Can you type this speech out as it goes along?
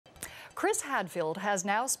Chris Hadfield has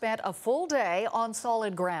now spent a full day on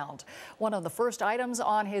solid ground. One of the first items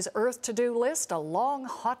on his Earth to-do list, a long,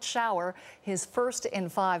 hot shower, his first in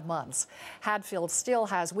 5 months. Hadfield still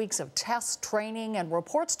has weeks of tests, training, and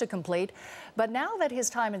reports to complete. But now that his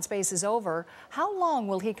time in space is over, how long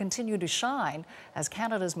will he continue to shine as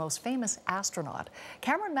Canada's most famous astronaut?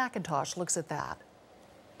 Cameron MacIntosh looks at that.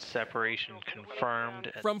 Separation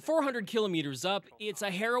confirmed. From 400 kilometers up, it's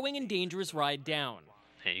a harrowing and dangerous ride down.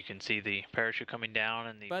 Yeah, you can see the parachute coming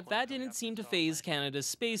down. But that didn't seem to faze Canada's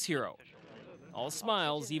space hero. All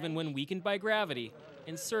smiles even when weakened by gravity,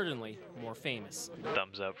 and certainly more famous.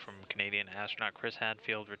 Thumbs up from Canadian astronaut Chris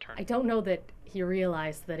Hadfield returning. I don't know that he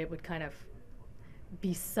realized that it would kind of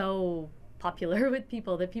be so popular with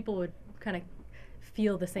people, that people would kind of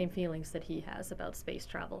feel the same feelings that he has about space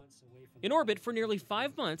travel. In orbit for nearly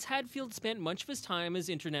 5 months, Hadfield spent much of his time as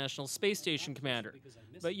International Space Station commander.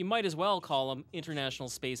 But you might as well call him International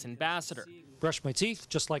Space Ambassador. Brush my teeth,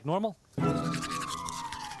 just like normal.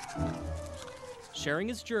 Sharing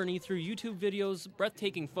his journey through YouTube videos,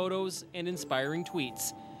 breathtaking photos, and inspiring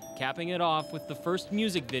tweets. Capping it off with the first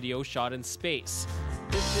music video shot in space.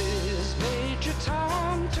 This is Major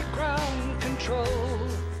Tom to ground control.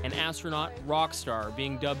 An astronaut rock star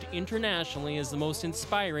being dubbed internationally as the most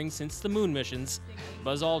inspiring since the moon missions.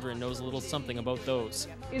 Buzz Aldrin knows a little something about those.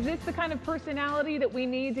 Is this the kind of personality that we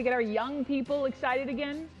need to get our young people excited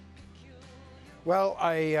again? Well,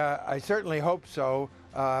 I certainly hope so.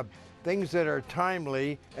 Things that are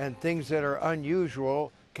timely and things that are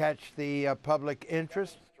unusual catch the public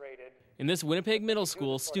interest. In this Winnipeg middle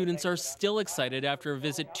school, students are still excited after a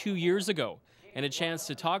visit 2 years ago and a chance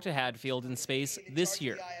to talk to Hadfield in space this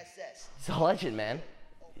year. He's a legend, man.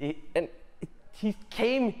 He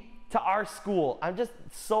came to our school. I'm just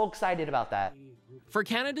so excited about that. For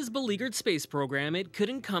Canada's beleaguered space program, it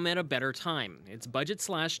couldn't come at a better time. Its budget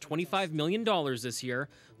slashed $25 million this year,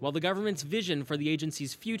 while the government's vision for the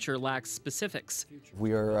agency's future lacks specifics.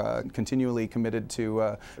 We are continually committed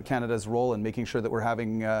to Canada's role in making sure that we're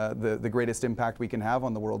having the greatest impact we can have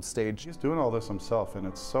on the world stage. He's doing all this himself, and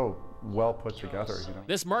it's so well put together. You know?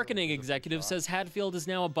 This marketing executive says Hadfield is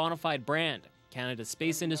now a bona fide brand. Canada's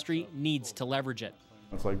space industry needs to leverage it.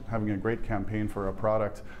 It's like having a great campaign for a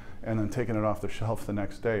product and then taking it off the shelf the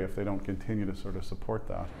next day if they don't continue to sort of support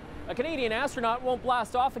that. A Canadian astronaut won't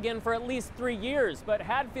blast off again for at least 3 years, but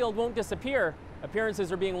Hadfield won't disappear.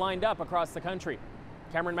 Appearances are being lined up across the country.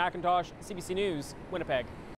 Cameron MacIntosh, CBC News, Winnipeg.